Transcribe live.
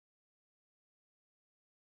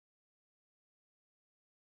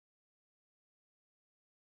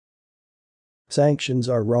Sanctions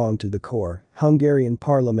are wrong to the core. Hungarian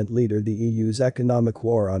parliament leader: the EU's economic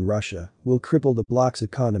war on Russia will cripple the bloc's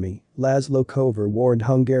economy, Laszlo Kover warned.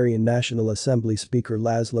 Hungarian National Assembly Speaker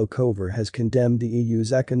Laszlo Kover has condemned the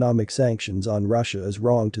EU's economic sanctions on Russia as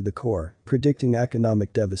wrong to the core, predicting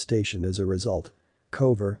economic devastation as a result.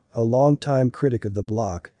 Kover, a longtime critic of the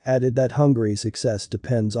bloc, added that Hungary's success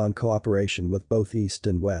depends on cooperation with both East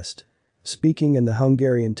and West. Speaking in the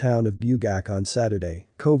Hungarian town of Bugac on Saturday,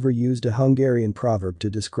 Kover used a Hungarian proverb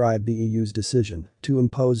to describe the EU's decision to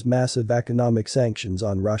impose massive economic sanctions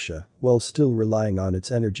on Russia while still relying on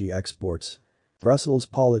its energy exports. Brussels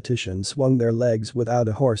politicians swung their legs without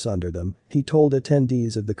a horse under them, he told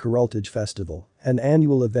attendees of the Kurultaj festival, an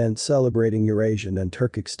annual event celebrating Eurasian and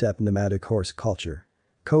Turkic steppe-nomadic horse culture.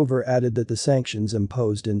 Kover added that the sanctions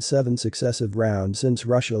imposed in 7 successive rounds since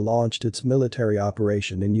Russia launched its military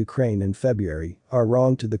operation in Ukraine in February are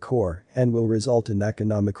wrong to the core and will result in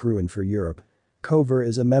economic ruin for Europe. Kover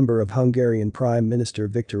is a member of Hungarian Prime Minister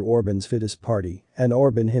Viktor Orban's Fidesz party, and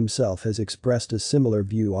Orban himself has expressed a similar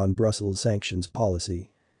view on Brussels' sanctions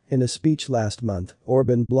policy. In a speech last month,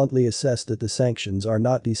 Orban bluntly assessed that the sanctions are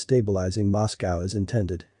not destabilizing Moscow as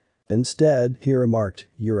intended. Instead, he remarked,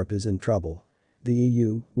 Europe is in trouble. The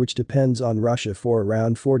EU, which depends on Russia for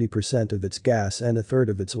around 40% of its gas and a third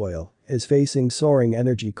of its oil, is facing soaring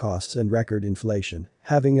energy costs and record inflation,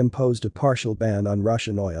 having imposed a partial ban on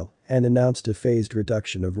Russian oil and announced a phased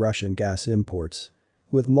reduction of Russian gas imports.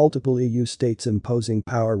 With multiple EU states imposing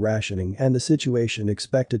power rationing and the situation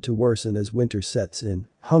expected to worsen as winter sets in,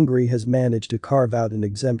 Hungary has managed to carve out an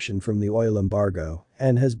exemption from the oil embargo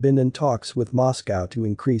and has been in talks with Moscow to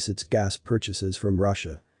increase its gas purchases from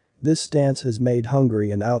Russia. This stance has made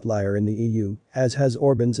Hungary an outlier in the EU, as has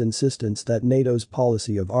Orban's insistence that NATO's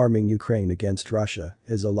policy of arming Ukraine against Russia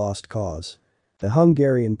is a lost cause. The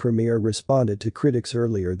Hungarian premier responded to critics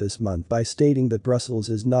earlier this month by stating that Brussels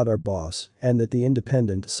is not our boss and that the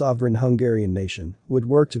independent, sovereign Hungarian nation would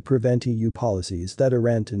work to prevent EU policies that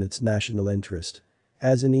aren't in its national interest.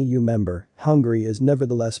 As an EU member, Hungary is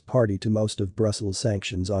nevertheless party to most of Brussels'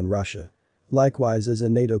 sanctions on Russia. Likewise, as a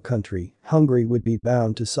NATO country, Hungary would be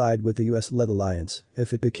bound to side with the US-led alliance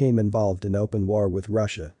if it became involved in open war with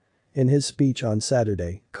Russia. In his speech on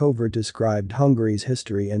Saturday, Kover described Hungary's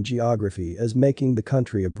history and geography as making the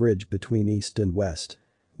country a bridge between East and West.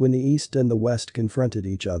 When the East and the West confronted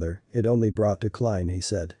each other, it only brought decline, he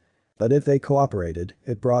said. But if they cooperated,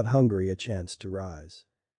 it brought Hungary a chance to rise.